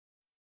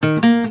I'm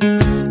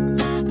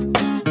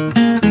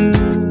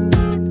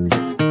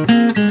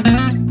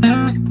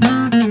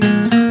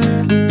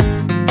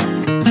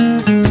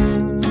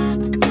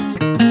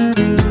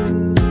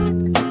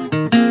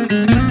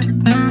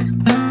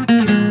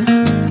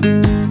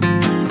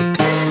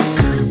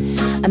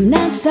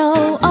not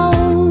so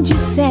old, you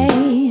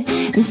say,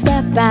 and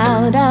step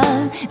out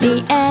of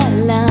the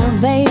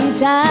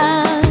elevator.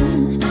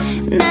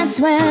 That's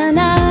when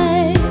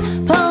I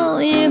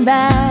pull you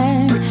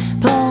back,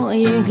 pull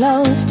you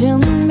close to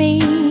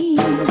me.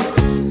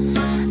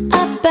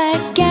 Up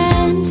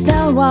against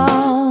the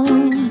wall,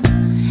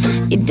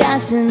 it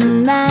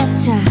doesn't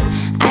matter,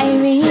 I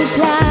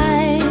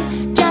reply.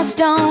 Just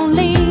don't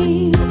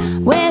leave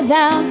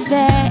without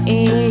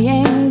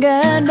saying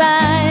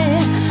goodbye.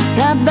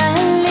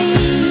 Probably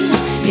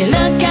you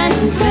look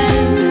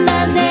until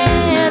as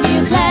if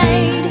you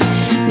played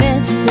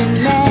this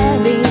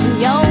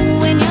scenario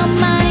in your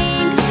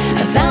mind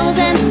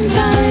 1,000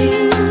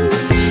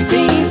 times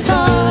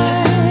before.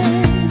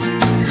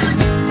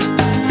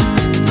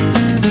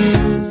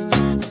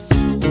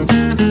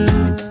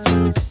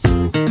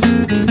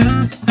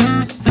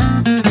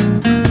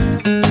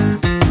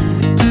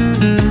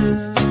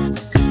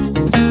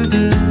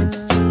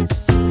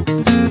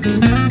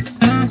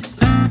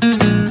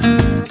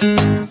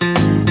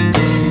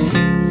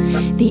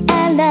 The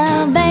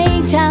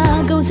elevator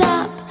goes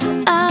up,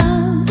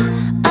 up,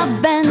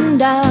 up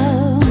and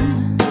up.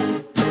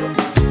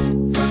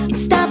 It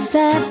stops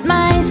at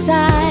my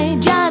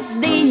side,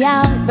 just the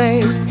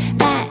outburst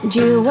that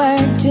you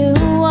work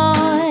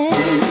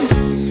towards.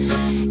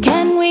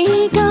 Can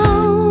we go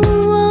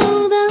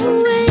all the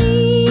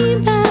way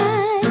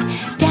back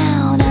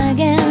down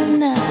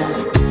again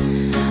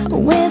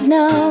with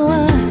no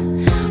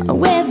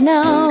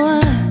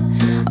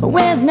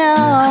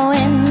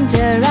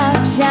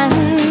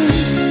interruptions?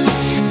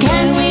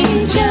 Can we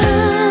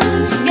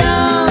just go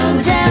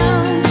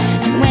down,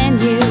 and when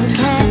you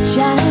catch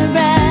your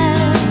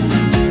breath,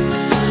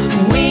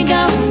 we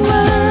go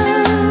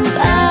up,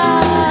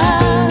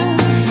 up.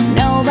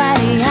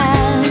 Nobody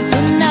has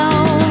to know.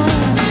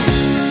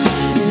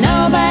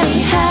 Nobody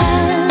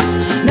has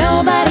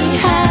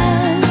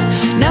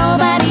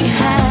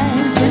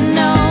to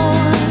know.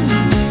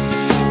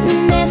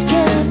 This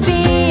could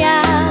be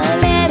our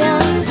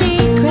little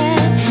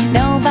secret.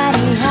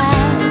 Nobody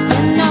has to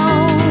know.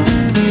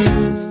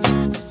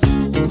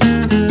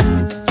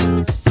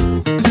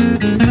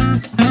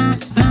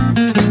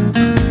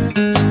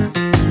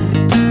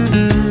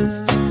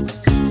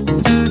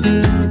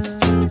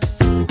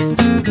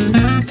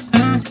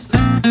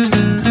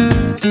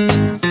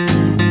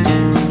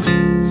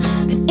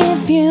 But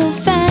if you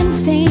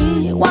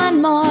fancy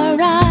one more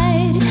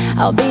ride,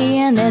 I'll be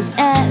in this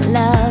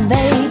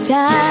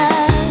elevator.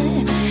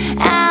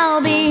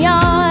 I'll be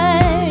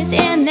yours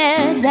in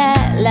this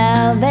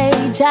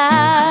elevator.